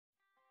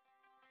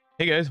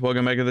Hey guys,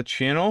 welcome back to the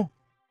channel.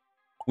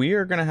 We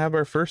are going to have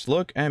our first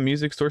look at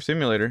Music Store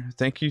Simulator.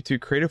 Thank you to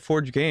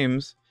CreativeForge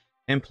Games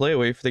and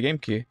PlayWay for the game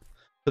key.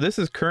 So this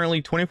is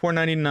currently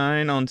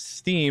 $24.99 on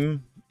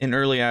Steam in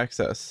early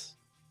access.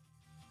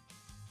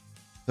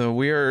 So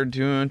we are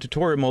doing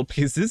tutorial mode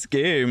because this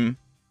game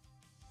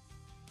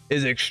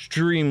is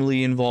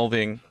extremely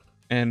involving,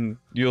 and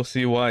you'll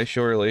see why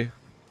shortly.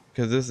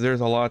 Because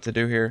there's a lot to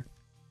do here.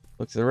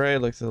 Look to the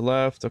right, look to the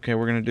left. Okay,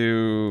 we're going to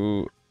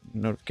do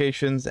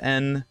notifications,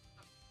 N.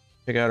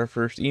 Pick out our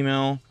first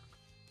email.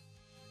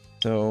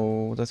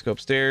 So let's go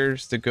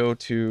upstairs to go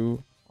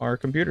to our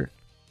computer,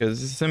 because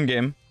this is a sim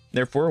game,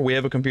 therefore we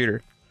have a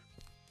computer.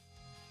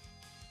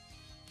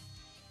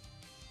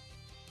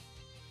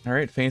 All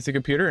right, fancy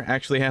computer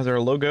actually has our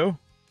logo.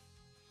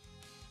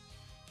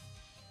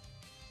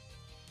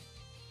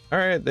 All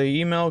right, the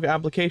email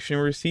application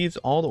receives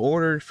all the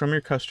orders from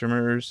your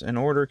customers. An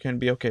order can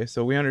be okay,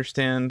 so we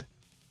understand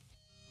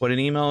what an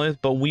email is,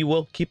 but we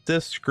will keep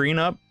this screen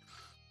up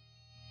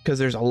because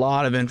there's a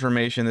lot of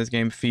information this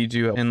game feeds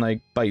you in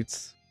like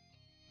bytes.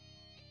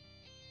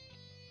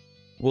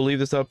 We'll leave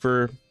this up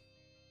for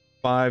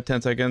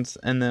 5-10 seconds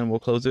and then we'll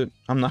close it.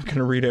 I'm not going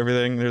to read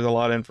everything. There's a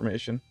lot of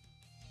information.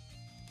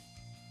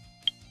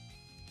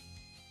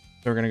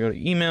 So we're going to go to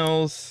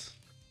emails.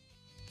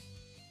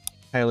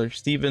 Tyler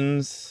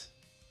Stevens.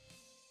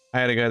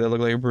 I had a guy that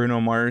looked like Bruno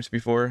Mars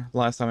before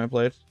last time I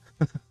played.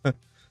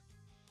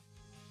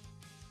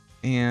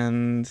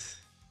 And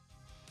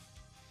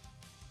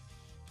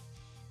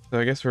so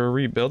I guess we're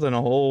rebuilding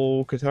a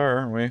whole guitar,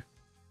 aren't we?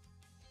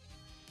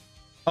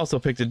 Also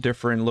picked a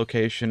different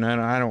location, and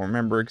I don't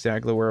remember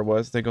exactly where it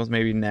was. I think it was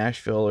maybe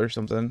Nashville or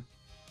something.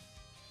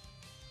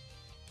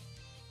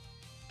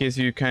 Gives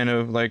you kind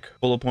of like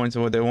bullet points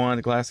of what they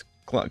want.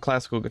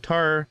 Classical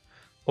guitar,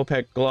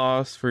 opaque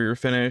gloss for your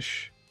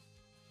finish.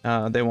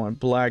 They want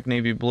black,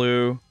 navy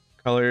blue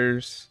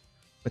colors,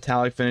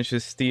 metallic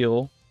finishes,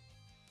 steel.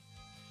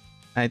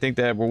 I think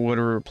that would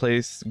have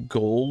replaced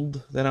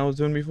gold that I was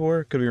doing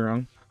before. Could be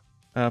wrong.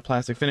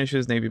 Plastic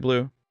finishes, navy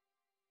blue.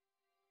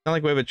 Not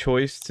like we have a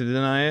choice to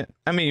deny it.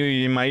 I mean,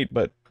 you might,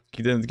 but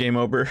then it's game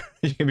over.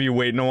 You can be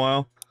waiting a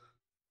while.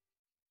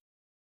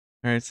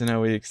 All right, so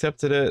now we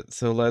accepted it.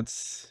 So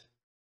let's.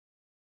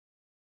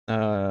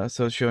 So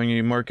it's showing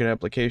you market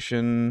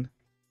application.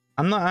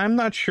 I'm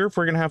not sure if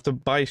we're gonna have to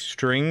buy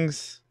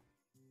strings.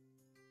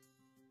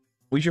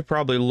 We should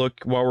probably look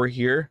while we're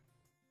here.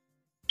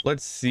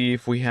 Let's see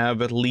if we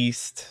have at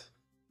least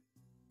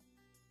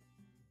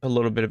a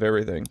little bit of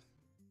everything.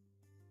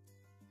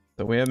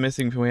 So we do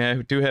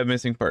have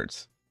missing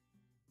parts.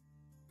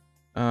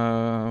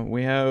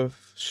 We have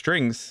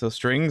strings. So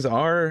strings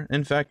are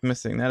in fact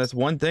missing. That is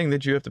one thing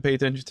that you have to pay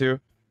attention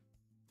to,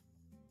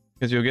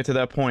 because you'll get to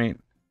that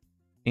point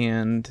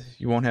and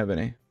you won't have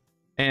any.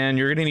 And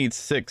you're gonna need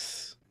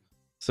 6.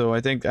 So I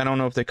don't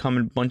know if they come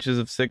in bunches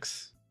of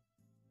 6.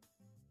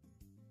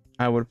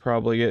 I would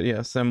probably get, yeah,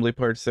 assembly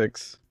part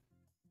 6.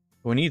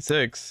 We need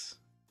 6.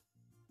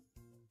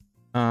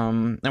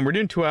 And we're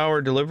doing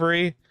 2-hour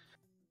delivery.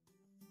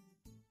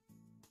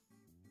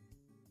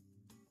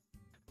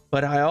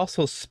 But I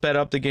also sped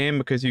up the game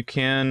because you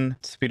can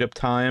speed up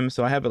time.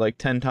 So I have it like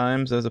 10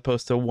 times as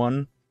opposed to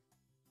 1,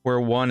 where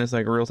 1 is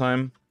like real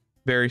time,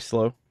 very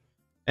slow.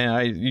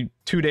 And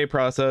 2-day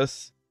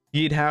process.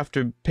 You'd have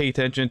to pay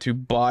attention to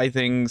buy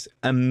things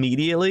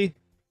immediately,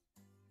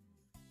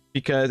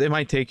 because it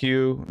might take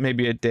you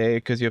maybe a day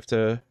because you have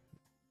to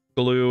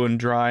glue and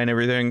dry and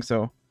everything.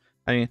 So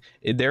I mean,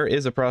 there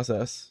is a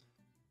process.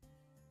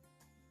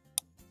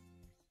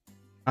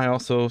 I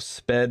also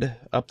sped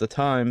up the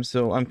time,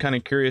 so I'm kind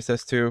of curious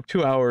as to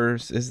 2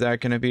 hours, is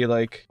that going to be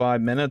like 5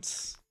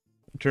 minutes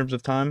in terms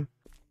of time?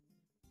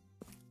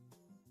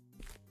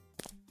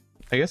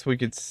 I guess we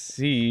could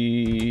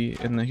see,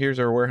 and here's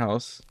our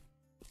warehouse.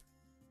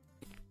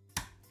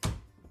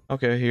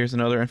 Okay, here's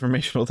another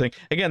informational thing.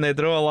 Again, they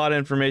throw a lot of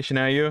information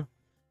at you,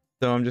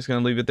 so I'm just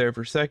going to leave it there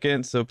for a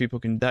second so people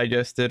can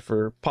digest it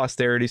for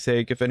posterity's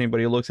sake. If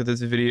anybody looks at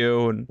this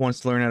video and wants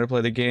to learn how to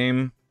play the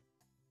game,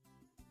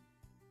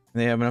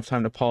 they have enough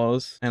time to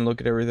pause and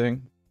look at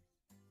everything.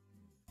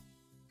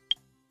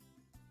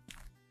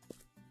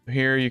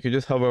 Here you could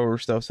just hover over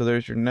stuff. So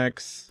there's your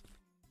necks.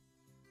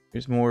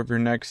 Here's more of your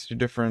necks, your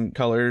different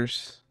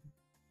colors,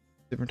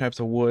 different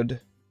types of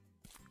wood,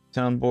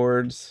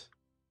 soundboards,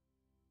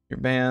 your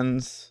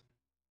bands,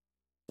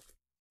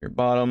 your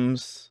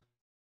bottoms,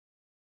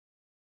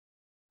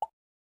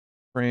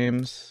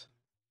 frames.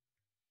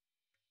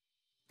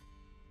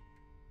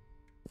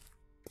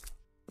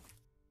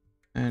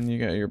 And you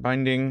got your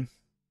binding.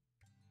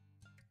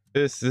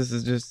 This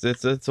is just,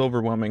 it's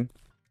overwhelming.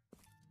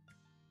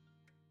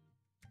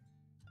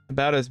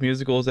 About as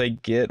musical as I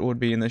get would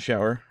be in the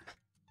shower,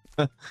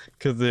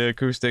 because the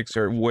acoustics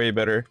are way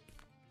better.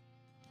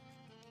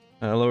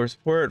 Lower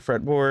support,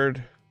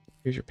 fretboard.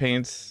 Here's your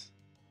paints.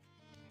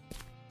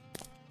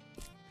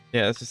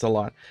 Yeah, it's just a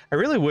lot. I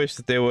really wish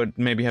that they would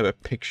maybe have a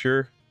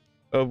picture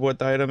of what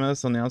the item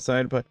is on the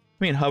outside, but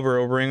I mean, hover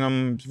overing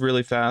them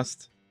really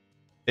fast.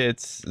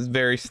 It's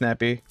very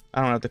snappy.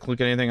 I don't have to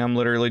click anything. I'm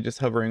literally just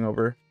hovering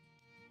over.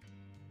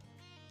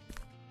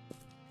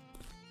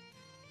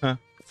 Huh.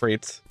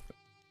 Freight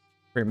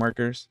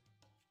markers.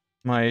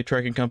 My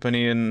trucking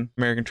company in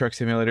American Truck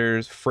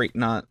Simulators, Freight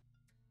Not.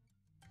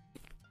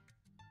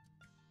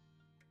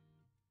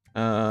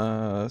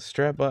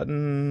 Strap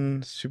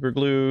button, super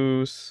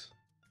glues.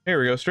 Here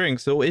we go, string.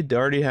 So it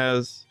already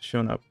has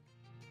shown up.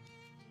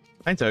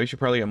 I tell you should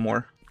probably get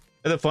more.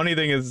 And the funny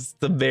thing is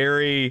the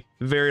very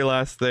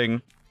last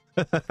thing.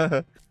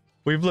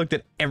 We've looked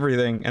at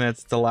everything and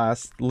it's the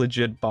last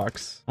legit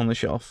box on the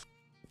shelf.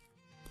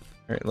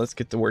 All right, let's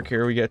get to work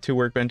here. We got 2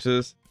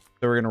 workbenches.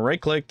 So we're gonna right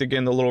click to get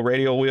in the little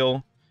radial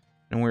wheel,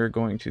 and we're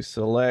going to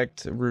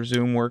select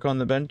resume work on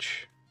the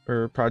bench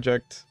or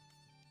project.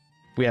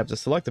 We have to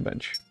select the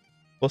bench.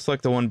 We'll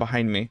select the one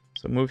behind me.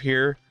 So move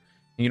here,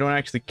 and you don't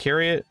actually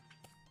carry it.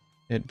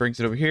 It brings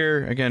it over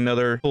here. Again,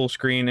 another full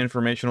screen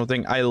informational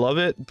thing. I love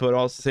it, but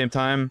also at the same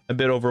time, a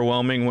bit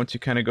overwhelming once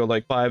you kind of go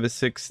like 5 to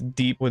 6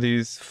 deep with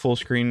these full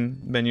screen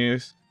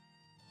menus.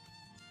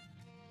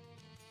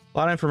 A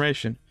lot of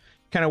information.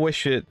 Kind of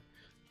wish it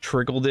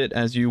trickled it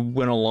as you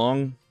went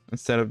along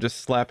instead of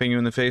just slapping you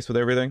in the face with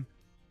everything.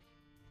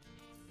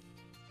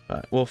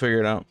 But we'll figure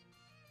it out.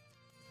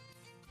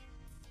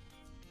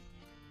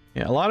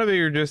 Yeah, a lot of it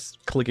you're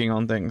just clicking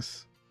on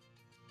things.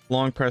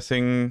 Long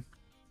pressing.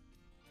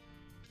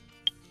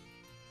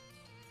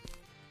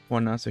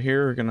 Whatnot. So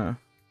here we're gonna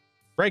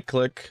right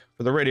click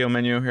for the radio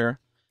menu here.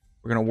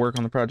 We're gonna work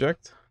on the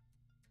project.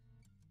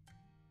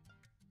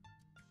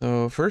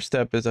 So first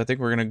step is I think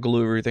we're gonna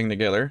glue everything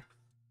together.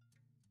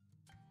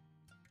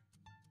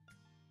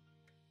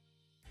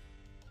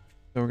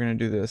 So we're going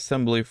to do the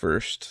assembly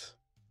first.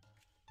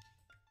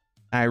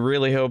 I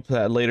really hope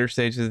that later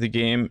stages of the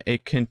game,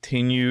 it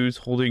continues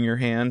holding your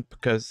hand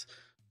because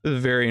this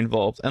is very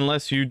involved.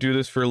 Unless you do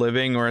this for a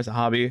living or as a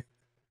hobby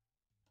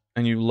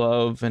and you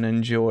love and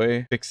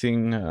enjoy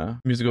fixing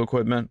musical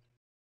equipment.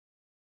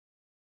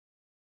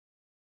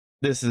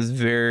 This is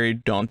very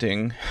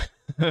daunting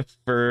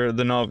for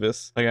the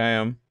novice like I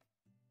am.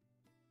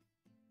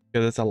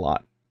 Because it's a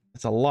lot.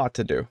 It's a lot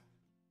to do.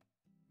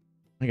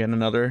 Again,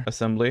 another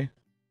assembly.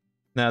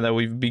 Now that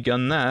we've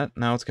begun that,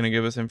 now it's going to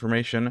give us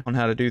information on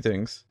how to do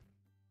things.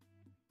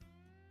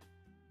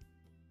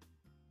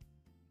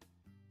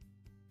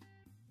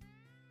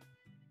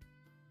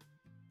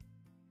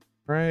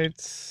 Right,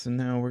 so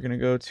now we're going to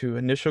go to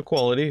initial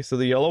quality. So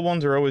the yellow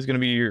ones are always going to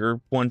be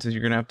your ones that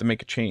you're going to have to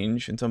make a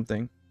change in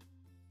something.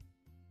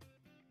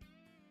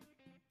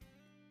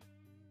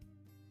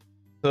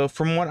 So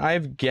from what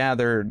I've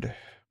gathered,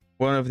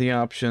 one of the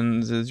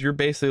options is you're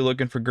basically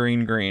looking for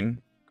green.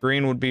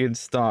 Green would be in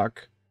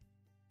stock.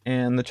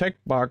 And the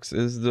checkbox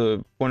is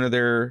the one of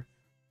their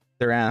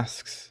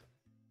asks.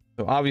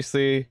 So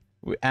obviously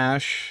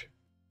Ash,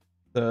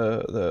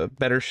 the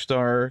better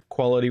star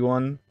quality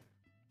one,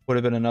 would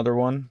have been another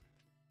one.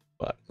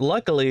 But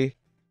luckily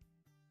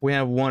we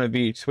have one of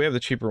each. So we have the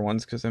cheaper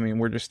ones because I mean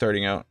we're just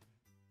starting out.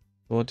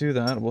 We'll do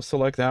that. We'll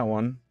select that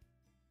one.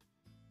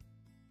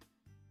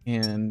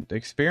 And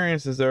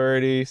experience is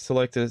already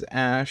selected as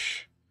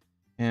Ash.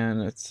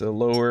 And it's a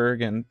lower,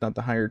 again, not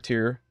the higher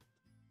tier.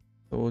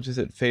 So we'll just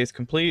hit phase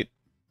complete.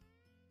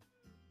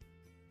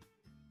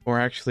 Or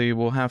actually,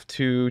 we'll have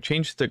to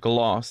change the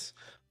gloss.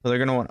 So they're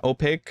going to want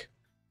opaque,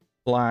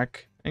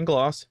 black, and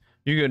gloss.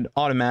 You can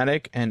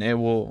automatic, and it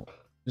will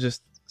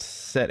just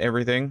set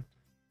everything.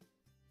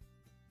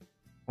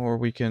 Or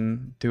we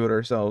can do it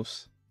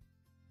ourselves.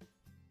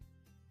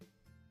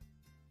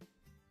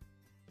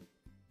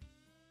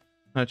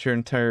 Not sure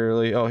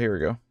entirely. Oh, here we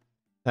go.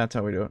 That's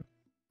how we do it.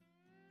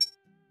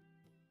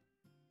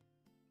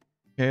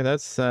 Okay,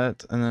 that's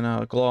set, and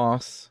then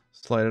gloss,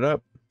 slide it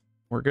up.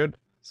 We're good.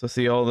 So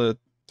see all the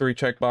 3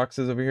 check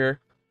boxes over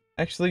here.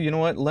 Actually, you know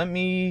what? Let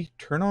me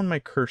turn on my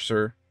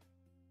cursor.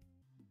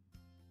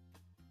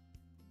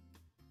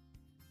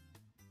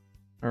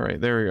 All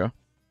right, there we go.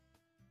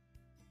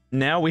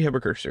 Now we have a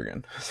cursor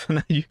again. So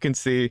now you can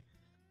see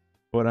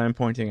what I'm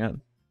pointing at.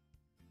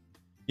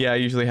 Yeah, I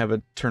usually have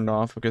it turned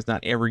off because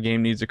not every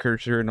game needs a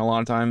cursor, and a lot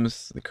of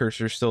times the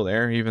cursor's still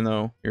there, even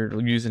though you're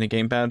using a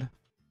gamepad.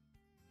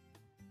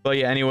 But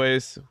yeah,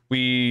 anyways,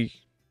 their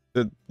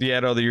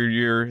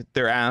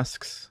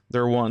asks,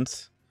 their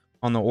wants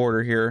on the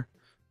order here.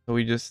 So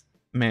we just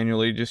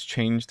manually just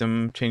change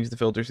the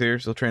filters here.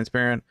 So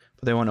transparent,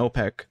 but they want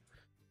opaque.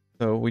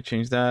 So we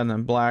change that, and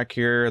then black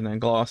here, and then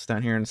gloss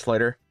down here in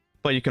slider.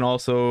 But you can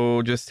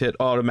also just hit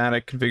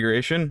automatic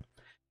configuration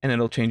and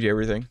it'll change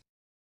everything.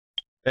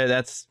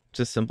 That's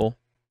just simple.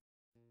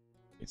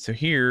 So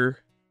here,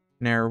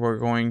 now we're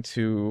going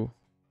to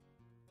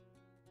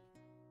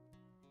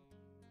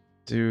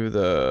do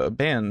the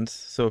bands.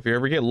 So if you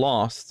ever get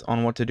lost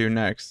on what to do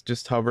next,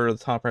 just hover the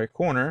top right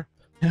corner.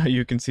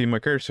 You can see my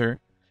cursor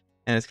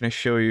and it's going to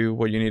show you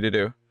what you need to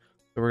do.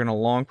 So we're going to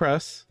long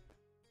press,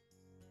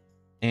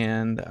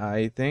 and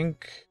I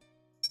think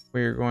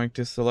we're going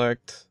to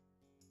select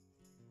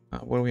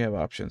what do we have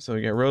options? So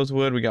we got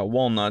rosewood, we got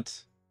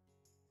walnut.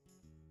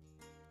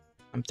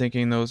 I'm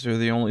thinking those are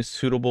the only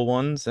suitable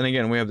ones. And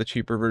again, we have the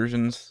cheaper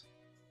versions.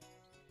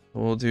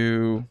 I'll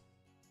do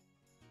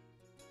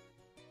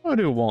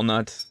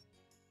walnut.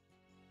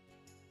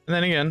 And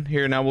then again,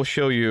 here now we'll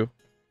show you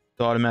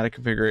the automatic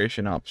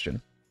configuration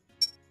option.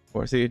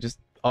 Or see, it just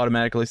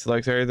automatically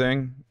selects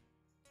everything.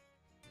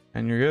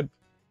 And you're good.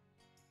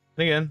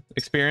 And again,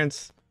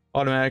 experience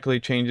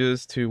automatically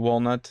changes to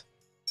walnut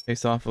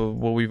based off of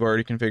what we've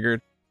already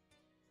configured.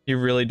 You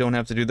really don't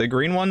have to do the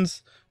green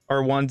ones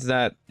are ones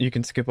that you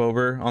can skip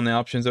over on the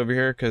options over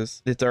here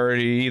because it's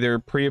already either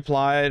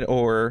pre-applied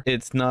or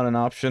it's not an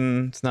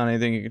option. It's not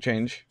anything you can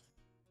change.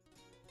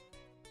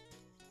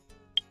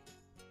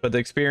 But the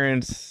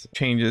experience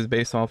changes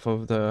based off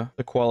of the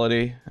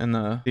quality and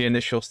the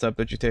initial step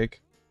that you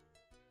take.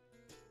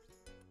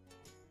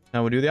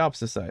 Now we'll do the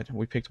opposite side.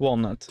 We picked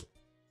walnut.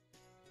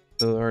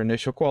 So our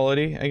initial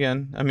quality,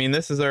 again, I mean,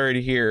 this is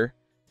already here.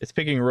 It's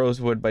picking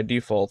rosewood by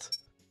default,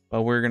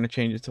 but we're going to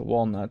change it to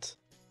walnut.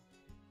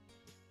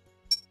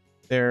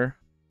 There.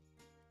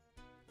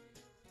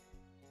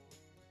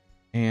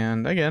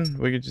 And again,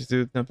 we could just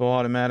do simple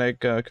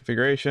automatic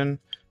configuration.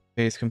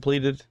 Phase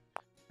completed.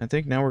 I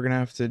think now we're going to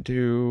have to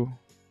do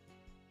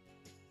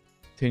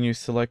continue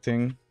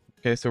selecting.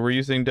 Okay, so we're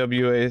using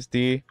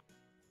WASD.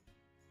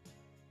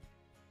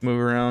 Move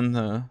around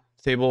the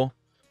table.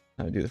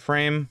 Do the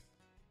frame.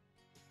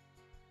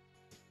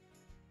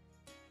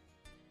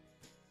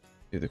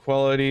 Do the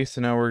quality.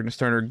 So now we're going to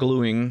start our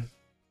gluing.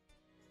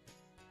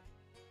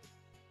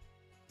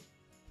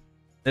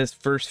 This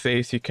first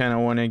face you kind of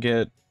want to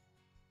get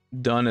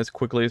done as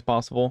quickly as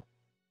possible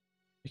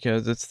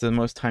because it's the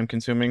most time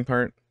consuming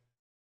part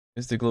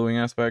is the gluing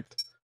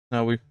aspect.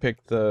 Now we've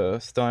picked the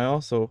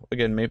style, so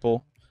again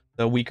maple,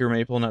 the weaker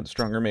maple, not the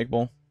stronger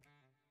maple.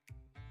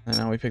 And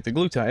now we pick the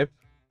glue type,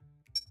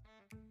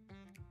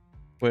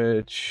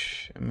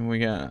 which I mean we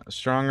got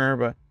stronger,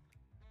 but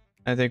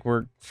I think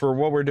for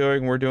what we're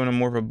doing a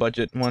more of a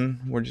budget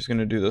one. We're just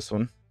gonna do this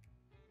one.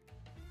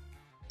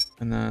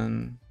 And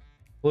then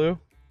glue.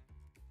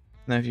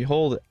 Now if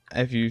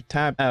you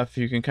tap F,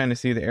 you can kind of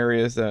see the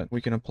areas that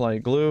we can apply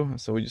glue.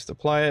 So we just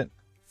apply it.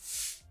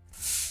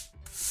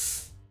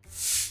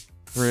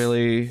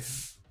 Really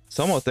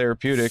somewhat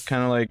therapeutic,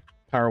 kind of like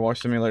Power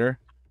Wash Simulator.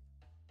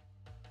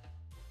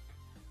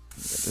 Got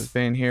this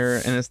band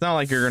here, and it's not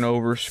like you're gonna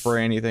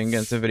overspray anything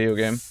against a video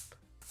game.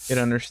 It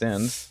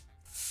understands.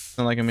 It's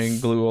not like I'm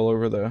making glue all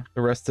over the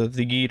rest of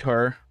the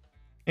guitar.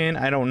 And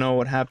I don't know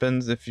what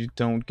happens if you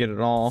don't get it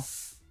all.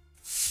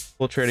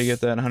 We'll try to get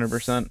that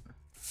 100%.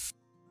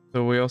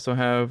 So we also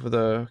have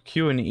the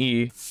Q and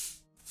E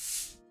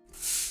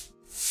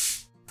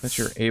that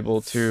you're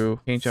able to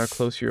change how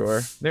close you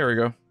are. There we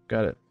go.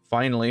 Got it.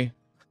 Finally.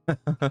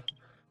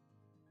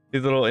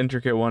 These little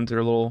intricate ones are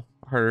a little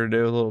harder to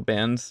do, little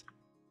bands.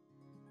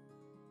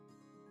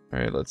 All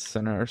right, let's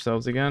center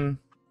ourselves again.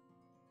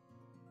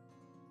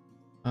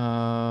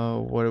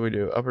 What do we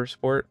do? Upper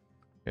support.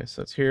 Okay,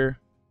 so it's here.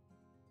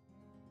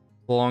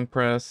 Long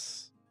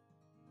press.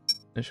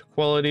 Initial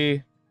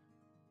quality.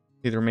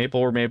 Either maple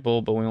or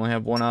maple, but we only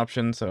have one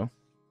option, so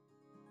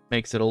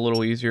makes it a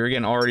little easier.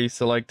 Again, already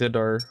selected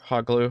our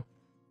hot glue.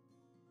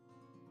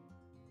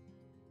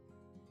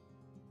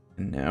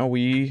 And now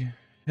we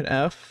hit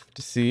F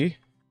to see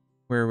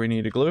where we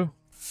need to glue.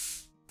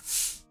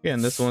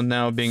 Again, this one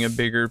now being a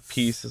bigger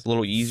piece is a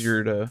little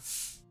easier to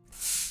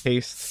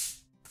paste.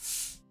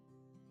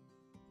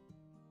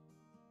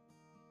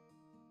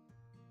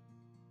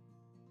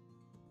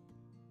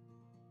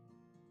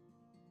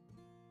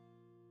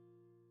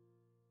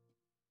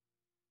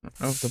 I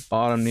don't know if the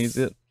bottom needs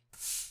it,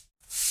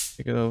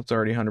 because it's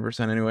already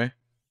 100% anyway.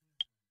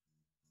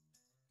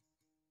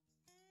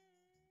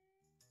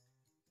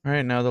 All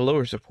right, now the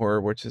lower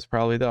support, which is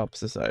probably the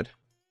opposite side.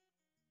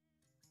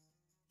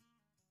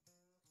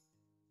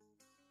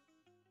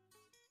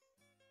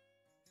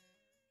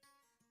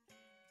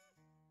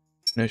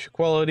 Initial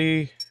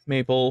quality,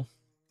 maple,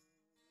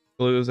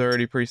 glue is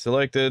already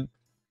pre-selected.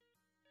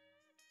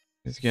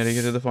 Just gotta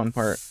get to the fun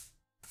part.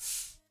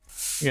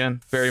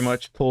 Again, very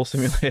much pool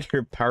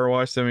simulator, power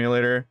wash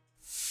simulator.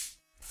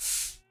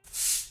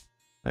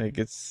 Like,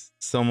 it's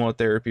somewhat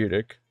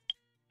therapeutic.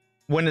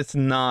 When it's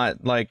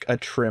not like a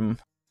trim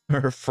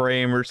or a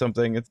frame or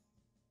something, it's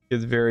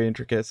very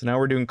intricate. So now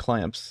we're doing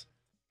clamps.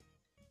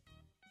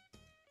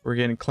 We're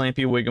getting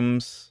clampy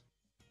wiggums.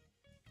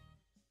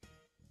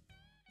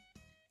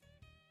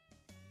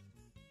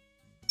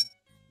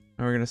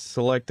 Now we're going to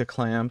select the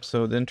clamp.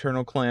 So the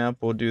internal clamp,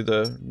 we'll do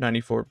the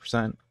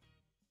 94%.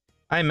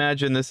 I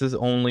imagine this is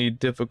only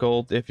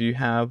difficult if you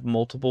have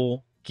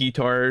multiple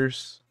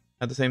guitars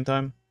at the same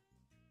time.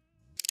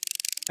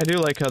 I do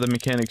like how the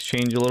mechanics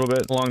change a little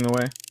bit along the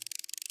way.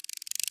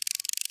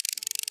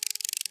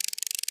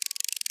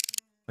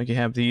 Like you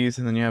have these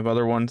and then you have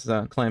other ones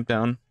that clamp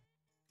down.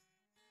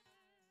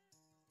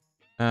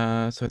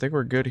 So I think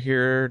we're good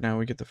here. Now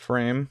we get the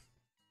frame.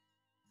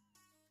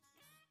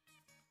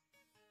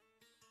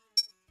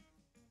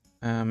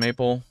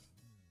 Maple.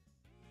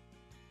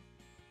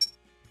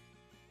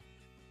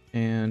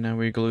 And now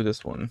we glue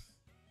this one.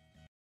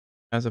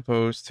 as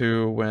opposed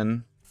to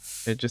when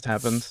it just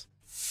happens.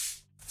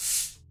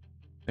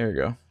 There you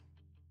go.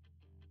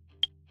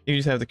 You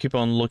just have to keep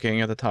on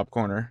looking at the top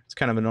corner. It's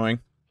kind of annoying.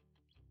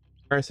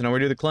 All right, so now we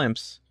do the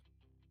claims.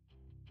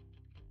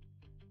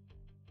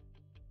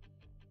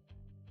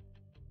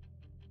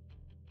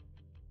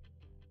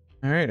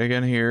 All right,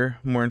 again here,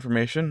 more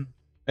information.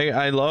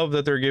 I love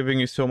that they're giving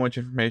you so much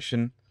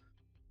information.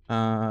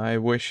 I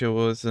wish it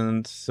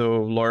wasn't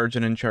so large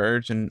and in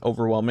charge and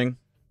overwhelming.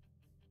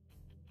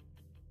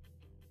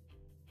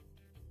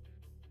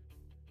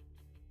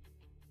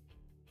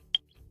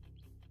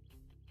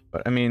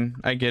 But I mean,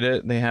 I get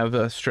it. They have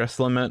a stress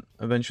limit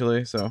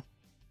eventually, so.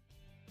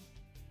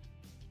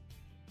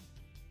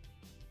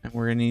 And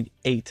we're gonna need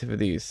 8 of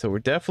these, so we're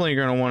definitely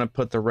gonna want to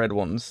put the red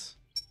ones.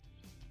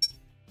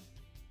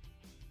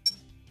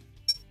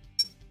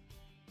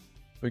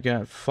 We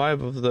got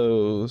 5 of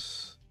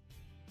those.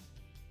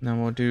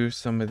 Then we'll do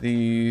some of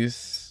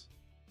these.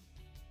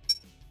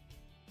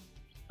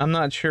 I'm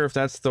not sure if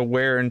that's the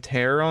wear and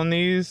tear on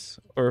these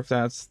or if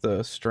that's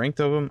the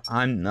strength of them.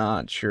 I'm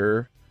not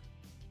sure.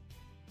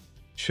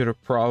 Should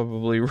have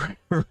probably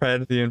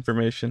read the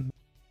information.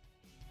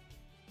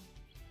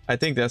 I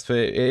think that's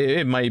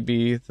it might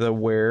be the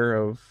wear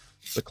of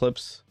the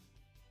clips.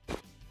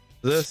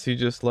 This, he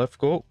just left.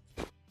 Go.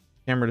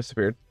 Camera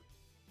disappeared.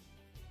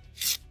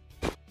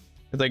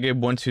 Like it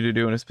wants you to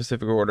do in a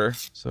specific order,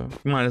 so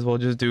you might as well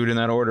just do it in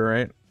that order,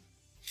 right?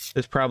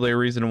 There's probably a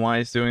reason why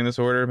it's doing this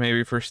order,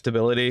 maybe for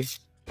stability.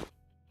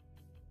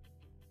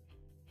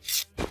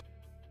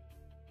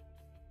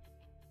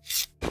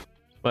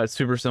 But it's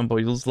super simple.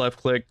 You just left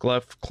click,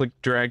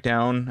 drag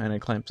down, and it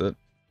clamps it.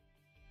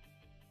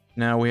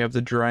 Now we have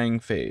the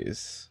drying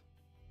phase.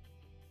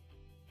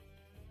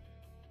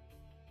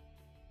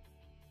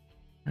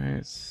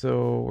 Alright,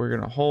 so we're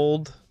gonna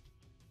hold,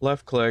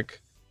 left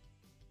click,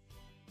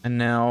 and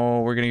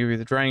now we're gonna give you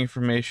the drying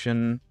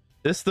information.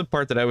 This is the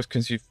part that I was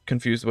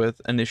confused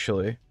with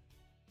initially,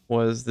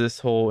 was this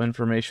whole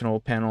informational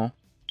panel.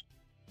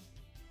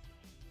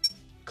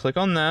 Click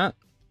on that.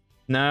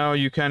 Now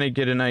you kind of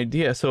get an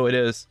idea. So it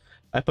is,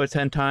 I put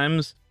 10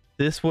 times.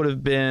 This would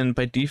have been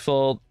by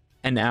default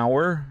an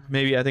hour,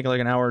 maybe I think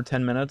like an hour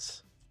 10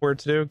 minutes for it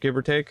to do, give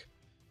or take.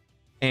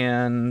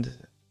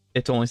 And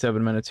it's only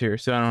 7 minutes here,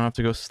 so I don't have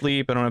to go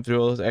sleep. I don't have to do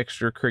all this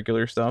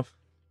extracurricular stuff.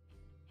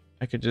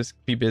 I could just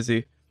be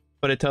busy.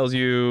 But it tells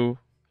you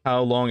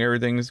how long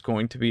everything's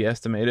going to be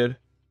estimated.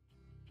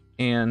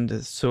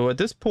 And so at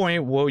this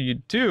point, what you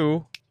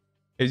do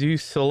is you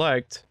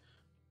select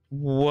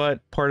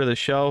what part of the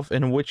shelf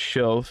and which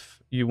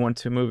shelf you want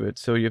to move it.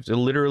 So you have to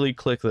literally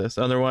click this,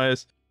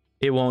 otherwise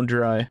it won't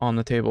dry on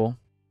the table.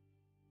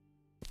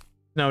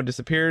 Now it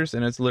disappears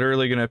and it's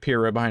literally going to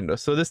appear right behind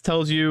us. So this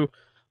tells you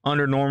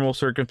under normal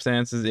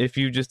circumstances, if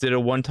you just did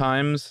it 1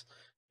 times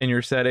in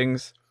your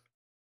settings,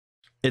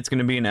 it's going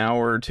to be an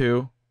hour or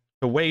 2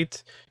 to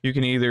wait. You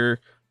can either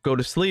go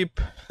to sleep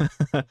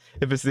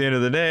if it's the end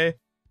of the day,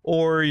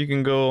 or you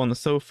can go on the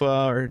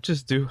sofa or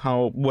just do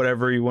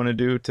whatever you want to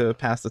do to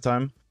pass the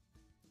time.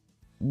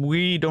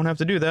 We don't have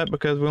to do that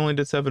because we only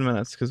did 7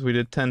 minutes because we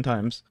did 10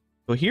 times.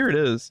 So here it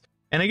is.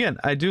 And again,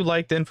 I do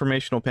like the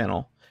informational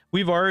panel.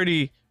 We've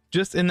already,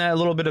 just in that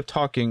little bit of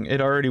talking, it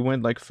already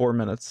went like 4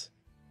 minutes.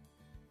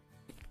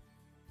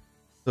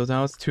 So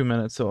now it's 2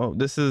 minutes. So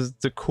this is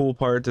the cool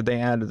part that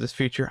they added this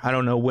feature. I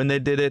don't know when they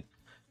did it.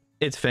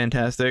 It's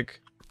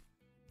fantastic.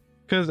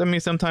 Because, I mean,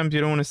 sometimes you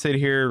don't want to sit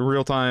here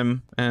real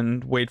time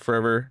and wait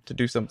forever to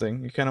do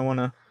something. You kind of want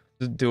to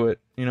just do it,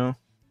 you know?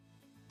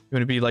 You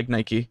want to be like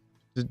Nike.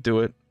 Just do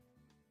it.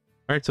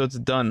 All right, so it's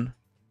done.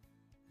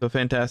 So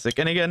fantastic.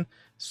 And again,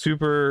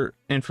 super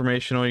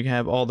informational. You can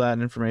have all that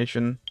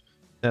information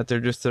that they're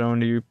just throwing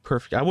to you.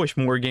 Perfect. I wish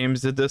more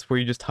games did this where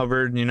you just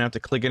hovered and you don't have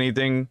to click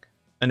anything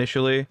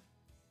initially.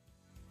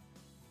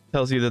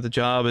 Tells you that the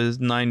job is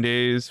 9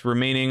 days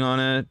remaining on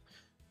it.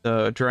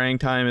 The drying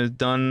time is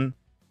done.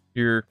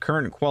 Your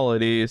current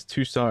quality is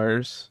 2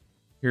 stars.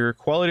 Your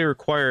quality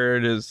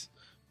required is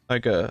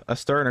like a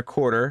star and a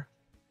quarter.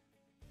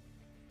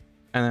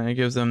 And then it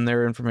gives them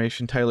their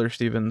information, Tyler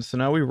Stevens. So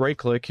now we right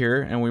click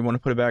here and we want to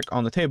put it back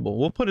on the table.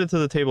 We'll put it to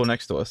the table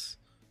next to us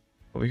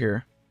over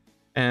here.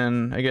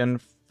 And again,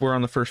 we're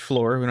on the first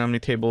floor. We don't have any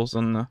tables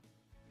on the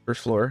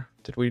first floor.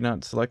 Did we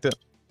not select it?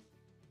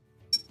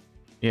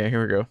 Yeah,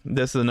 here we go.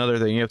 This is another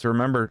thing you have to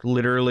remember.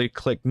 Literally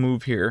click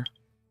move here.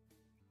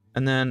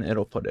 And then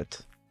it'll put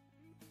it.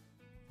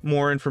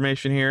 More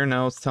information here.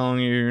 Now it's telling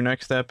you your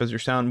next step is your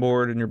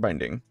soundboard and your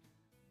binding.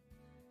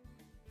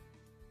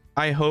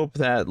 I hope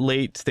that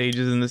late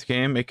stages in this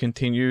game, it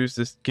continues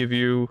to give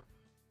you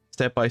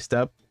step by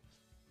step,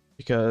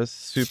 because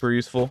super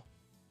useful.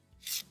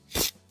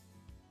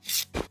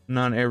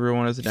 Not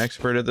everyone is an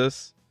expert at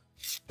this.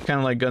 Kind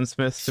of like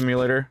Gunsmith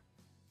Simulator.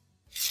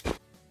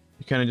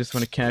 You kind of just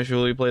want to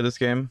casually play this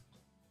game.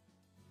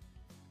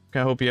 I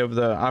hope you have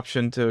the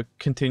option to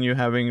continue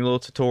having little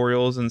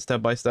tutorials and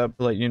step by step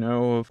to let you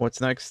know of what's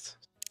next.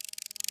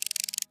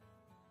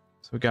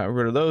 So we got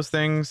rid of those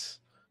things.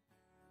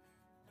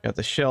 Got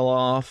the shell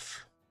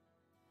off.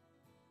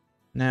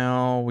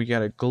 Now we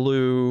gotta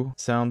glue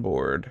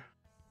soundboard.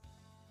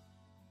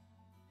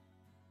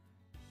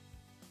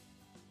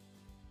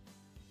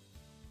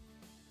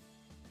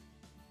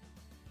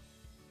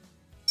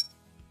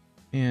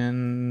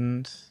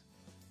 And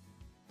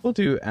we'll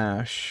do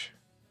ash.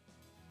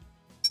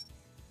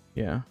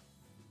 Yeah.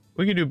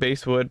 We can do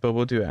basswood, but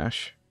we'll do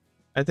ash.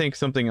 I think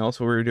something else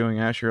we were doing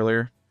ash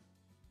earlier.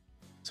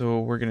 So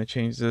we're going to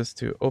change this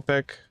to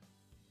OPEC.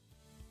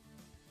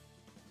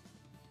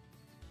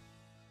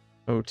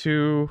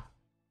 O2.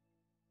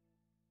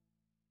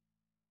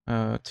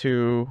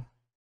 2.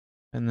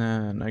 And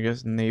then I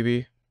guess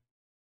navy.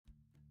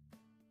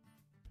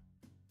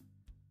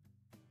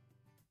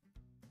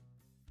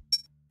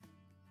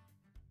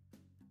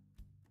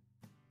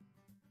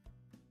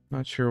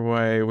 Not sure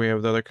why we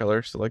have the other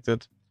color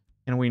selected.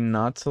 Can we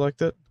not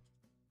select it?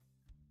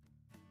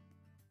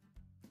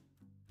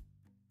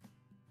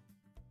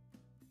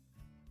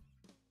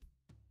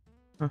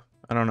 Huh,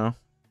 I don't know.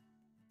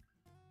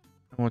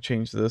 We'll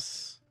change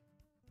this.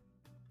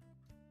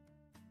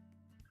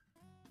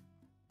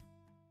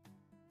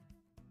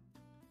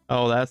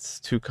 Oh, that's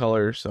 2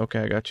 colors. Okay,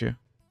 I got you.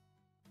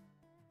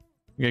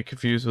 You get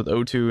confused with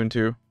O2 and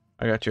 2.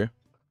 I got you.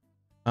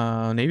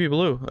 Navy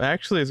blue.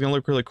 Actually, it's gonna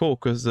look really cool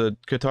because the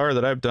guitar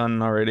that I've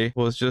done already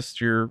was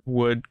just your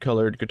wood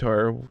colored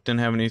guitar. Didn't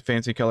have any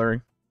fancy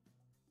coloring.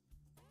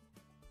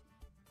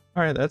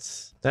 All right,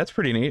 that's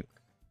pretty neat.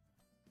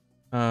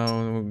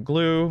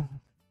 Glue.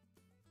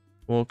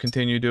 We'll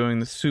continue doing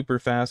the super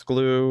fast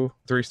glue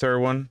 3-star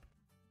one.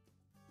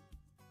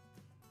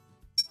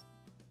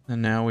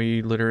 And now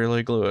we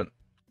literally glue it.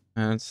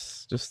 And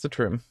it's just the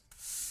trim.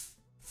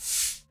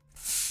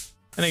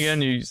 And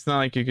again, it's not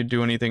like you could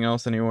do anything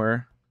else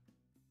anywhere.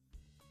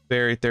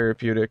 Very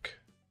therapeutic.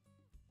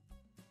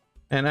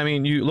 And I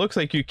mean, looks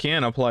like you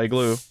can apply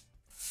glue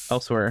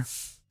elsewhere.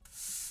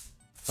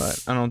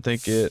 But I don't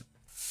think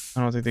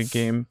the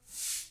game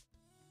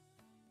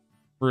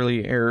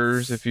really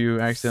errors if you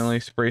accidentally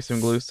spray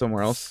some glue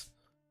somewhere else.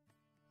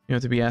 You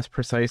have to be as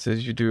precise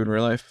as you do in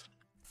real life.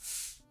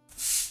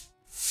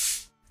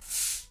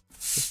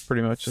 It's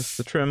pretty much just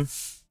the trim.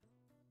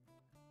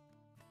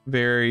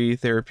 Very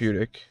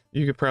therapeutic.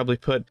 You could probably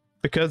put,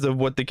 because of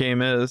what the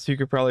game is, you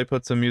could probably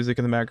put some music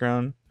in the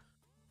background.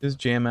 Just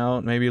jam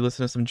out, maybe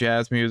listen to some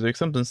jazz music,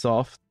 something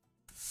soft.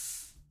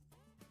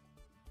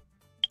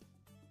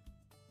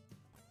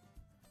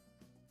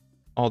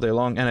 All day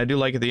long. And I do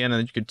like at the end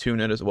that you could tune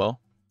it as well.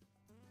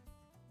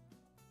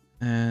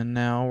 And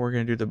now we're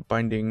going to do the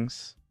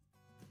bindings,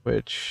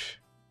 which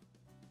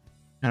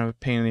kind of a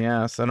pain in the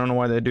ass. I don't know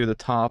why they do the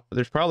top.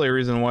 There's probably a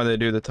reason why they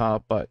do the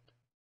top, but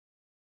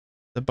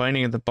the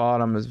binding at the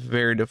bottom is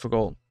very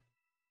difficult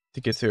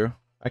to get to.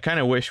 I kind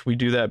of wish we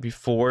do that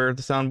before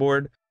the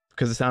soundboard,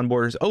 because the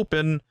soundboard is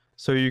open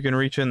so you can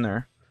reach in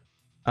there.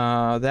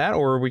 That,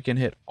 or we can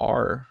hit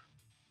R.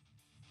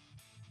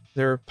 Is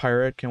there a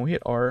pirate? Can we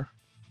hit R?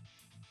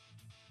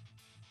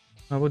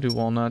 I will do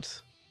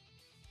walnuts.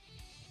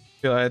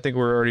 I think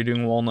we're already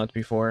doing walnut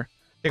before.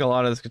 I think a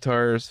lot of this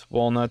guitar is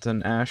walnut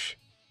and ash.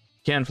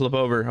 Can flip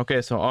over.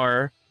 Okay, so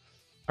R,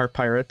 our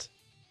pirate.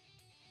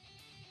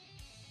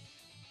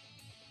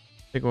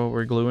 I think what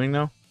we're gluing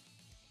now.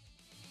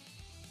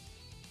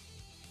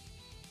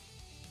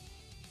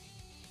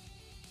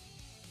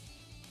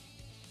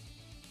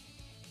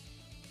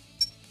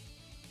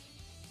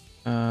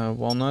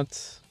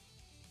 Walnut.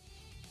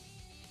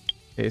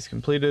 Case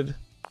completed.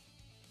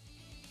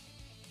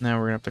 Now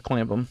we're gonna have to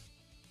clamp them.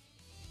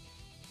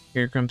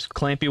 Here comes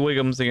Clampy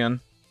Wiggums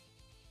again.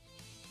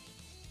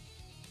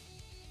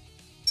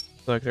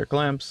 Select our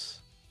clamps.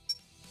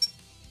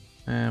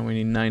 And we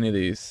need 9 of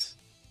these.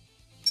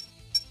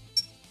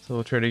 So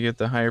we'll try to get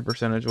the higher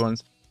percentage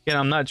ones. Again,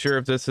 I'm not sure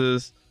if this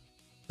is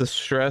the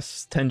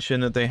stress tension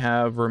that they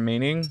have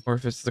remaining, or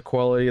if it's the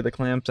quality of the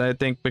clamps. I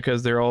think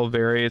because they're all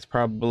vary, it's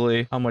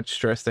probably how much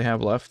stress they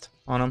have left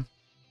on them.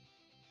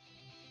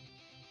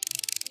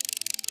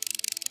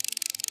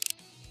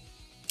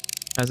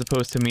 As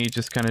opposed to me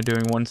just kind of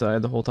doing one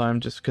side the whole time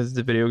just because it's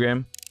a video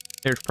game.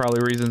 There's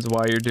probably reasons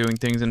why you're doing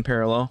things in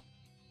parallel.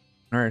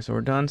 Alright, so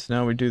we're done. So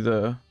now we do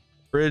the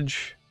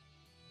bridge.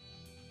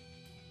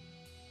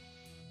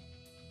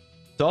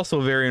 It's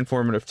also very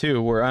informative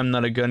too, where I'm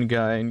not a gun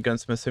guy in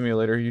Gunsmith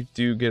Simulator. You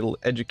do get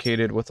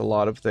educated with a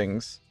lot of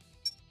things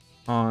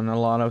on a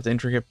lot of the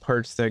intricate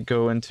parts that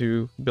go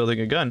into building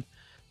a gun.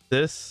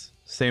 This,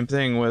 same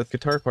thing with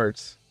guitar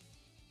parts.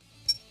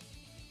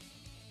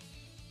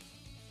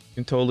 You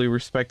can totally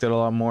respect it a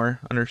lot more,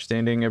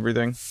 understanding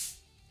everything.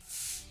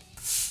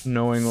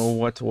 Knowing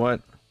what's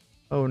what.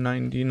 Oh,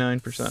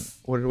 99%.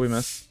 What did we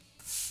miss?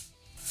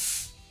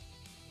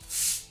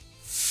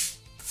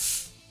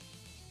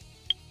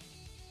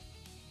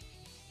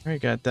 Alright,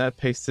 got that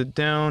pasted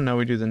down. Now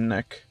we do the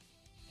neck.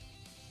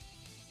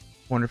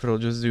 Wonder if it'll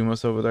just zoom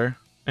us over there.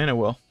 And it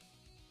will.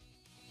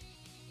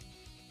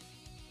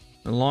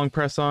 A long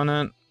press on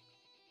it.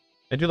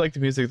 I do like the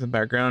music in the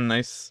background.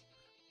 Nice,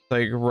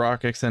 like,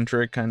 rock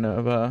eccentric kind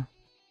of, I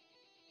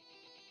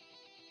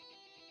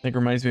think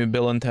reminds me of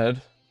Bill and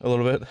Ted. a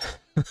little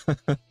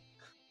bit.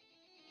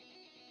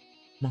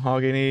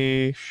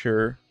 Mahogany,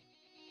 sure.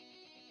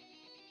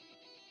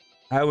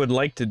 I would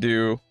like to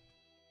do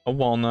a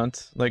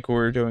walnut like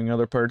we're doing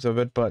other parts of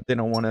it, but they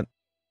don't want it.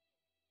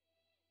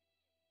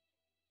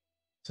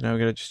 So now we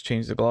gotta just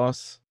change the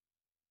gloss.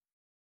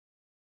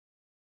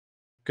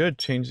 Good,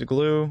 change the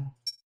glue.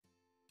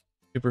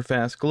 Super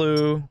fast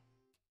glue.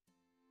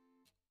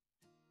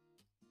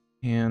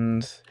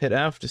 And hit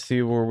F to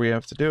see where we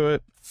have to do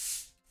it.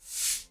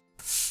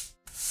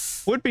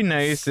 Would be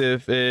nice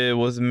if it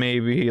was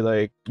maybe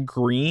like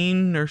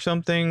green or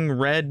something,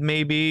 red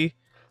maybe,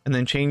 and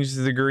then change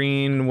the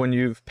green when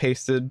you've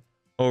pasted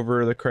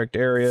over the correct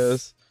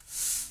areas.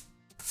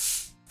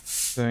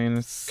 I mean,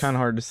 it's kind of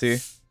hard to see.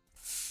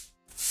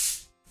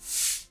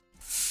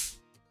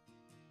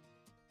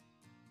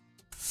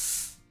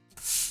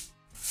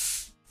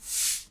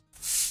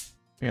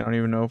 I don't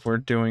even know if we're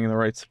doing in the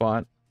right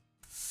spot.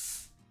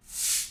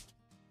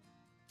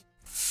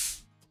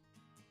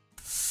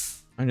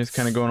 I'm just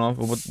kind of going off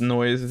of what the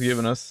noise is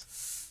giving us.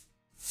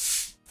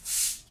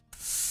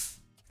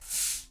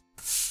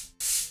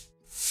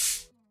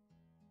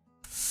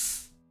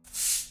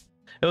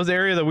 It was the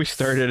area that we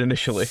started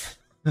initially.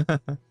 All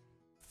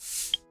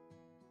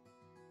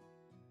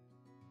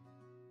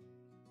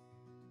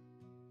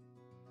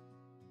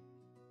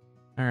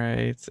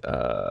right,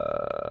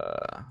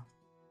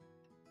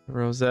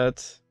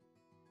 rosette.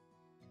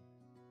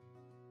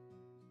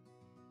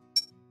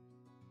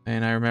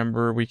 And I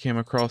remember we came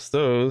across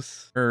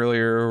those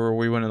earlier where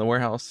we went in the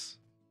warehouse.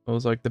 It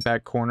was like the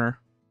back corner.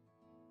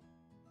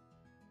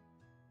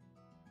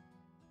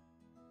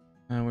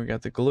 And we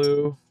got the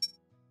glue.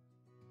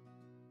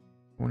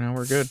 Well, now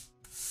we're good.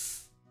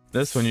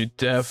 This one you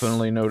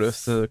definitely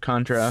notice the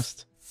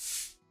contrast.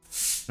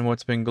 And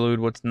what's been glued,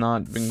 what's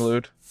not been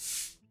glued.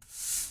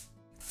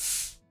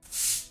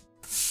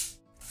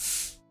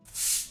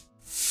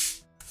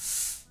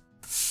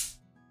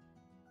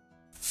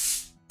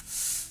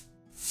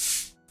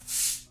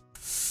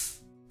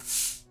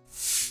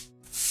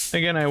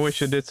 Again, I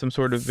wish it did some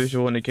sort of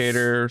visual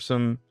indicator or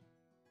some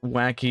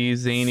wacky,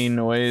 zany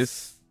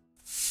noise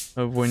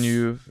of when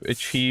you've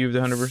achieved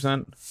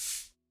 100%.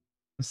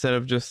 Instead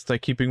of just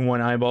like keeping one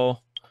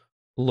eyeball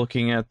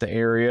looking at the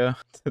area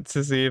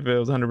to see if it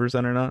was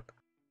 100% or not.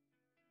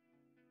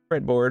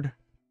 Fretboard.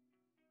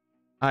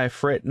 I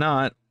fret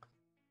not.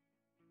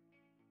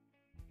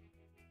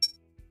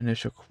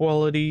 Initial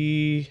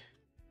quality.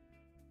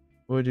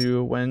 We'll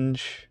do a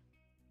wenge.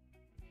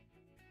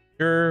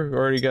 Sure,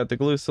 already got the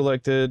glue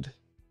selected.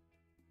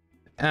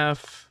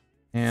 F.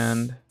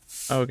 And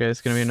okay,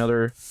 it's gonna be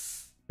another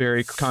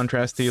very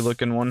contrasty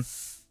looking one.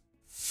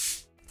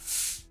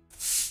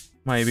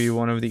 Might be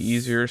one of the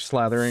easier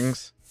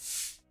slatherings.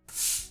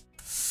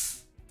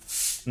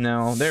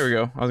 Now, there we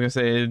go. I was gonna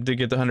say to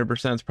get the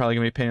 100%, it's probably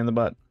gonna be a pain in the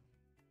butt.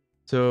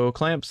 So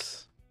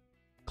clamps,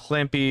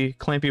 clampy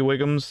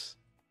wiggums.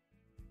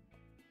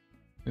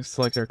 Let's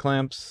select our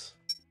clamps.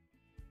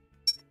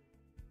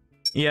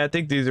 Yeah, I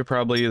think these are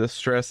probably the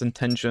stress and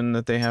tension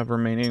that they have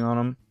remaining on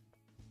them.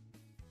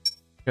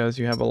 Because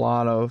you have a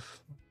lot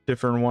of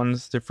different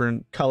ones,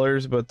 different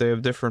colors, but they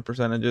have different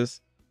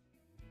percentages.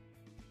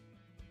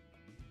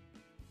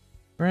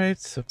 Right,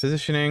 so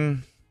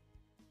positioning.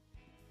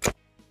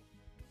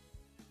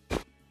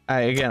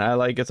 I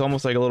like, it's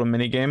almost like a little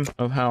mini game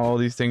of how all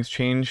these things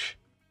change.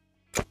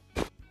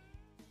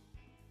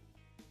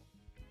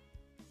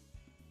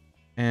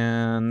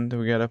 And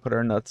we gotta put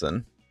our nuts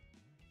in.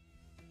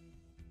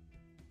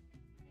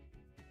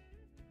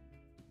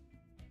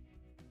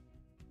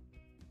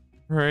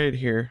 Right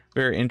here,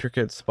 very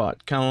intricate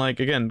spot, kind of like,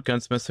 again,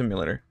 Gunsmith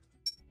Simulator.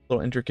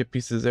 Little intricate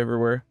pieces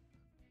everywhere.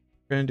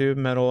 We're gonna do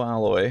metal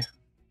alloy.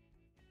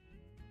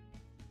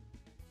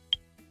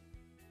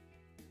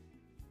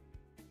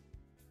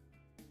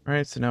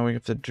 Alright, so now we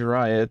have to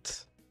dry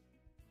it.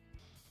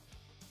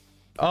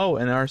 Oh,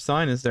 and our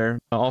sign is there.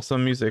 Also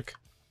music.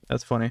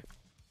 That's funny.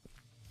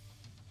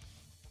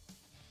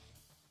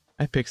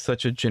 I picked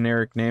such a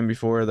generic name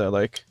before that,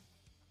 like,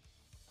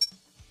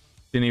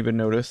 didn't even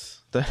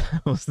notice that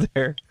it was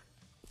there.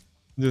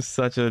 Just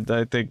such a,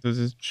 I think this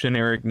is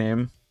generic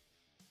name.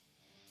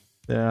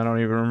 Yeah, I don't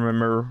even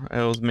remember.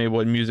 It was maybe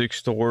what, music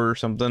store or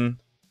something.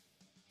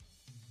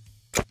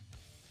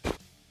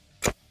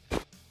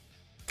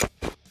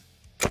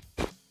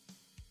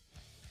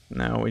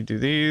 Now we do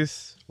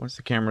these once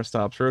the camera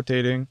stops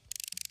rotating.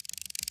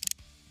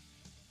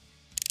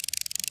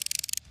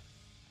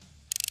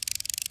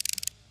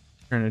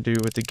 Trying to do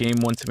what the game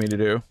wants me to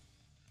do.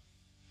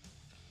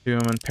 Do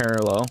them in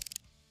parallel.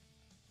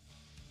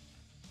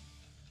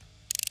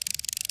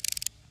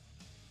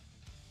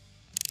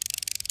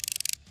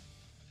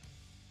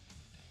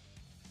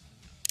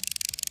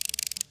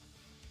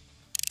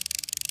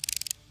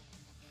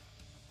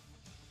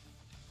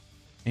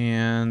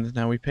 And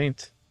now we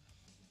paint.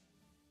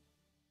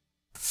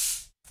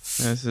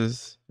 This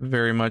is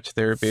very much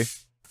therapy.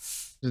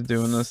 Just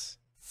doing this.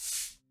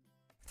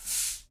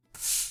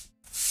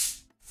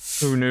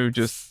 Who knew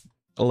just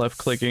left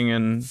clicking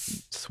and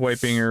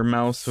swiping your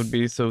mouse would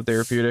be so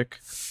therapeutic.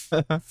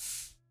 All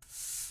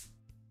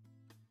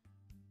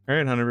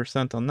right,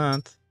 100% on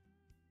that.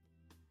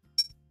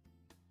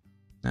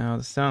 Now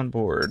the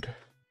soundboard.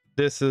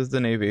 This is the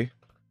Navy.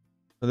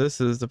 So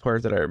this is the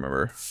part that I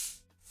remember.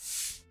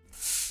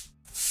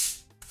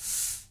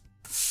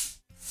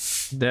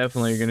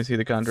 Definitely you're going to see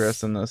the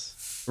contrast in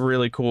this.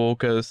 Really cool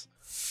because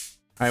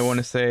I want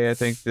to say I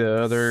think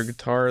the other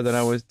guitar that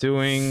I was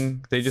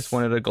doing, they just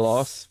wanted a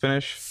gloss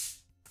finish.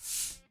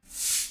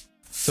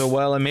 So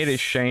while I made it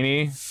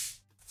shiny,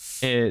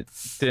 it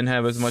didn't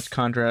have as much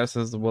contrast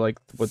as like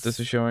what this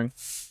is showing.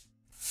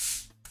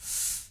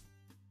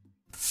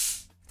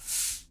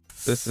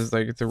 This is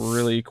like, it's a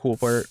really cool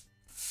part.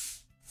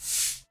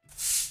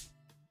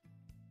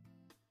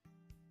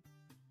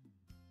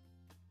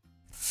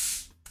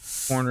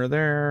 Corner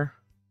there.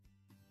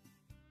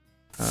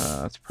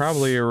 It's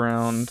probably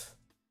around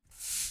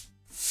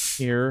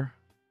here,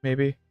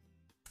 maybe.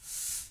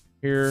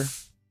 Here.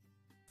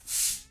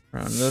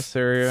 Around this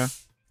area.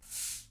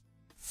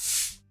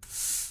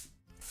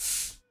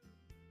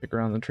 Pick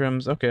around the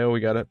trims. Okay, we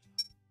got it.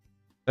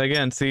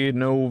 Again, see,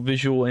 no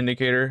visual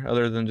indicator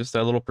other than just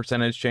that little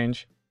percentage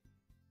change.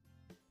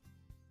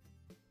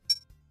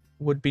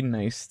 Would be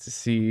nice to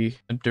see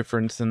a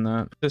difference in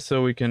that, just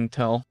so we can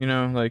tell, you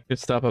know, like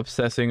just stop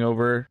obsessing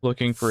over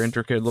looking for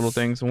intricate little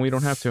things when we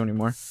don't have to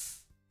anymore.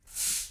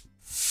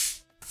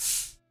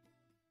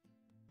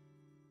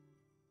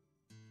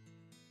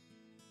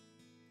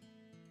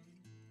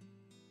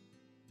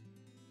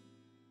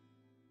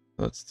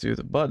 Let's do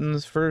the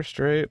buttons first,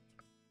 right?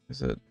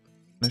 Is it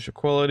initial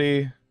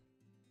quality?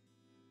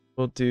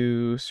 We'll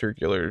do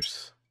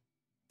circulars.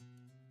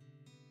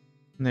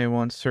 And they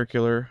want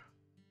circular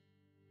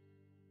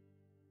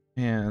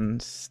and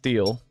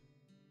steel.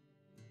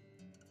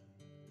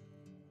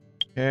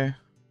 Okay. And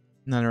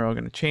then they're all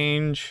going to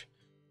change.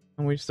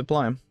 And we just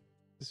apply them.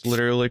 Just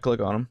literally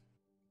click on them.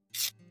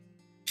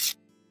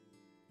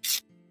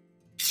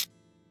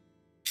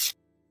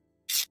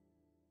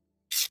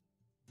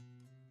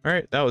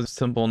 Alright, that was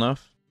simple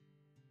enough.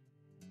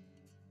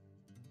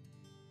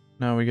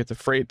 Now we get the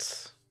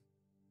freights.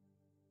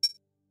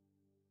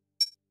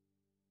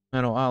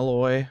 Metal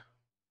alloy.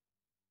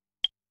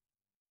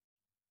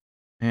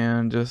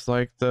 And just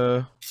like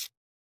the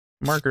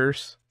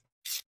markers,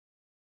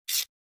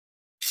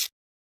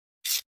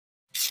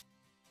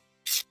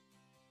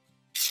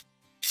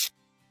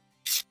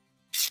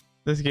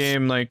 this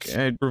game, like,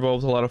 it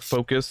revolves a lot of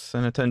focus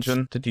and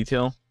attention to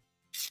detail.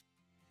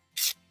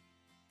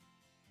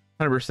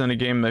 100% a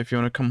game that if you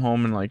want to come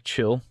home and like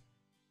chill,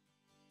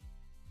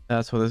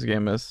 that's what this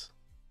game is.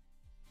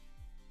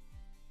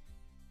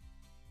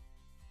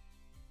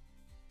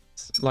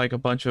 It's like a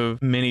bunch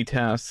of mini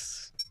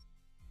tasks.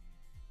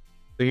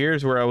 So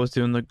here's where I was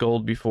doing the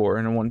gold before,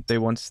 and they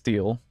want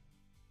steel.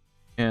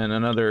 And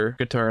another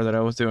guitar that I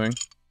was doing.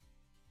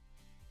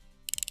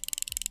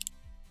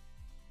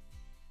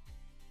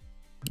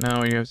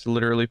 Now you have to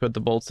literally put the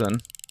bolts in.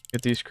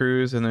 Get these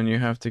screws, and then you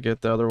have to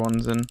get the other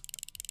ones in.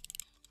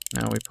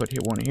 Now we put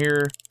one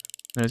here.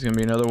 There's going to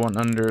be another one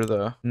under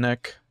the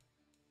neck.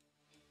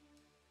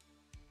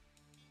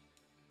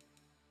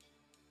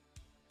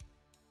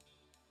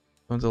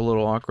 One's a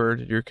little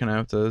awkward. You're going to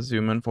have to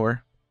zoom in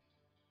for.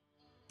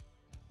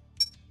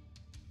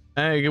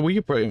 Hey, we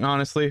could probably,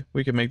 honestly,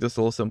 we could make this a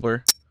little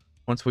simpler.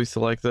 Once we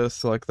select this,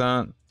 select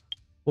that,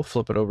 we'll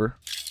flip it over.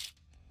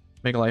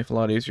 Make life a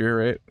lot easier,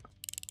 right?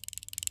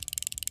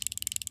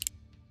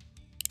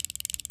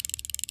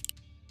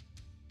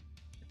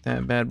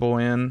 That bad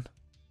boy in.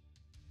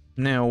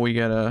 Now we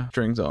got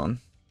strings on.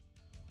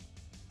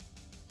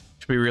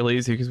 Should be real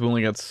easy because we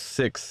only got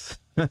 6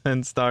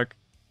 in stock.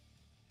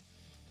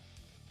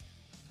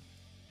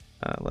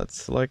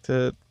 Let's select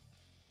it.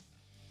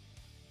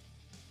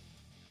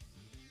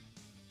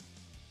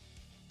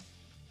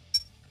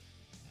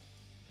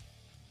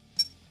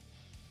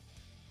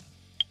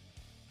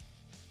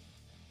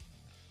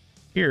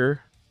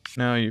 Here,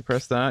 now you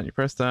press that,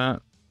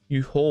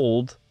 you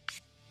hold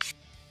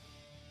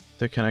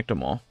to connect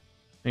them all.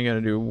 You gotta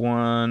do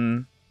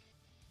one.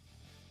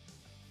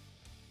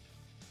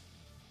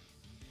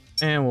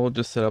 And we'll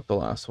just set up the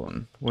last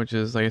one, which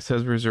is, like it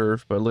says,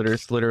 reserved, but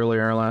it's literally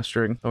our last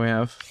string that we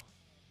have.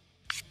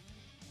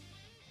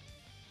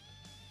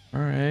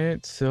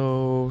 Alright,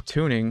 so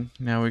tuning.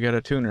 Now we got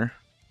a tuner.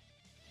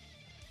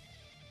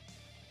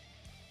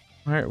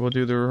 Alright, we'll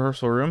do the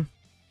rehearsal room.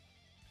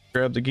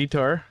 Grab the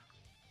guitar.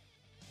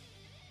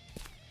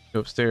 Go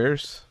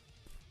upstairs.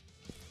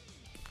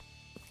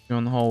 Go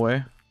in the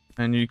hallway.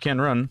 And you can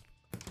run.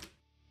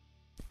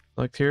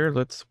 Select here.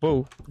 Let's...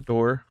 Whoa.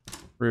 Door.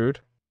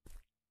 Rude.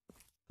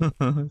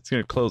 It's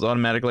gonna close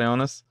automatically on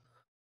us.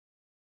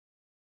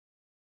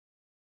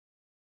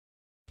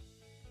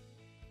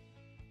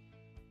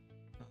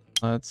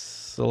 Let's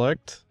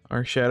select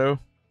our shadow.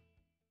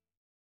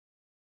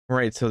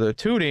 Right, so the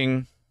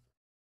tuning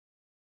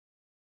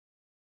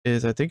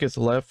is, I think it's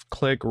left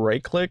click,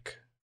 right click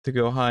to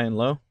go high and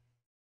low.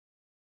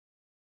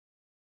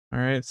 All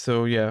right,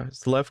 so yeah,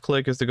 it's left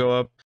click is to go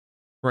up,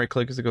 right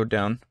click is to go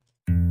down.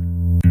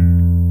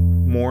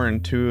 More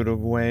intuitive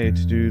way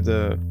to do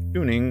the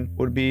tuning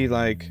would be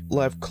like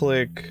left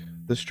click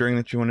the string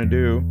that you want to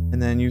do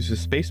and then use the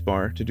space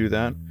bar to do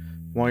that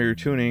while you're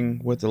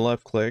tuning with the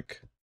left click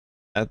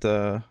at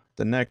the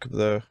neck of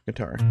the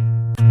guitar.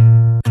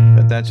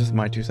 But that's just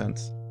my 2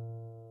 cents.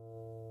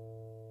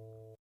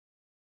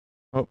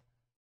 Oh,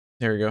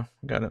 there we go.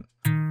 Got it.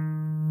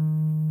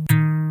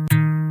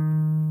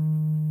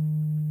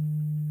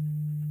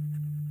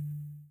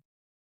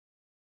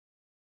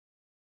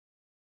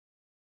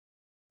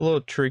 A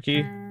little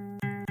tricky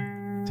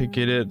to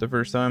get it the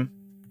first time,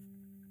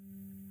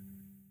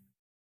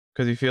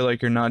 because you feel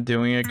like you're not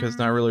doing it because it's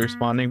not really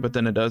responding, but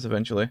then it does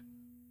eventually.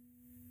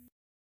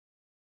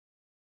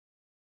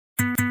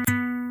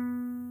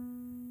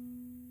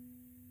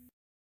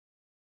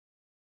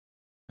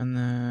 And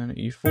then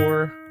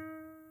E4.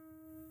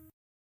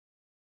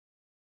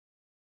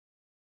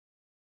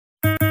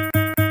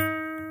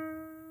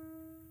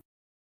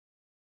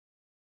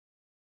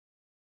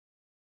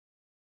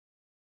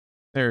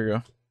 There we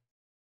go.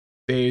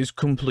 Phase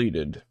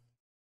completed.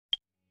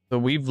 So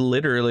we've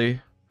literally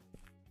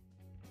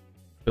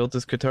built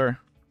this guitar.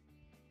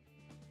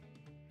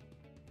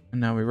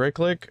 And now we right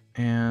click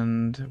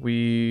and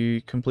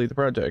we complete the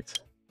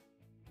project.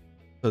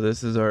 So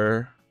this is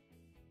our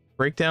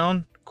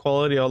breakdown,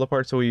 quality, all the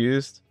parts that we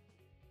used.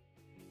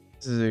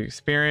 This is the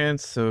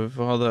experience of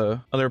all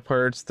the other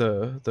parts,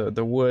 the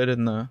wood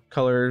and the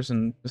colors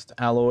and just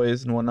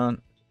alloys and whatnot.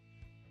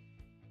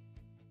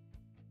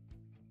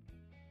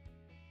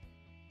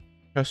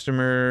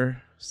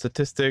 Customer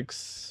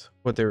statistics,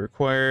 what they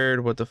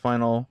required, what the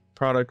final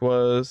product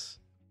was,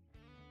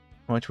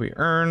 how much we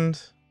earned,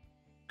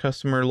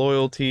 customer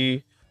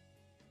loyalty,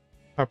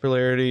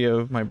 popularity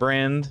of my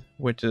brand,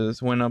 which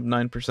went up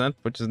 9%,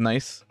 which is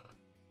nice.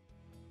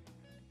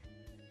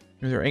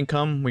 Here's our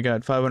income. We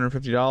got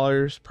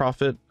 $550.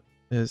 Profit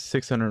is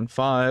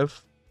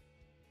 $605.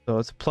 So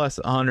it's plus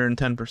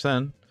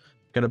 110%.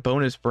 Got a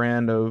bonus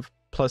brand of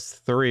plus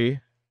 3,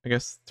 I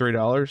guess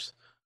 $3,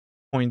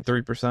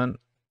 0.3%.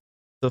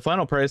 The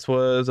final price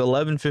was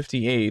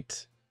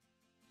 $11.58,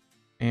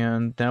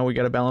 and now we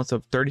got a balance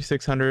of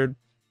 $3,600.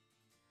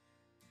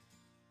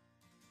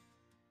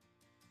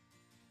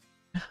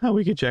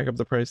 We could jack up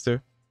the price too.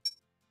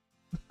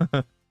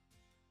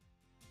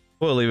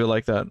 We'll leave it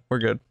like that. We're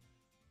good.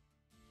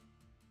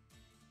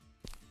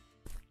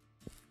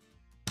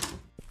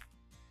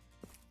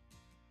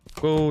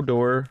 Go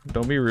door.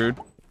 Don't be rude.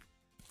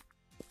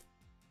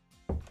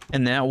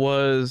 And that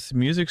was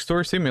Music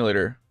Store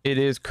Simulator. It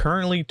is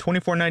currently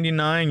 $24.99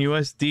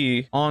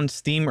 USD on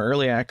Steam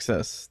Early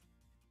Access.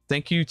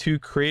 Thank you to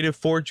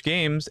CreativeForge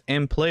Games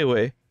and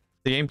PlayWay,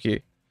 the game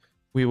key.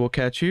 We will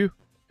catch you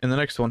in the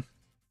next one.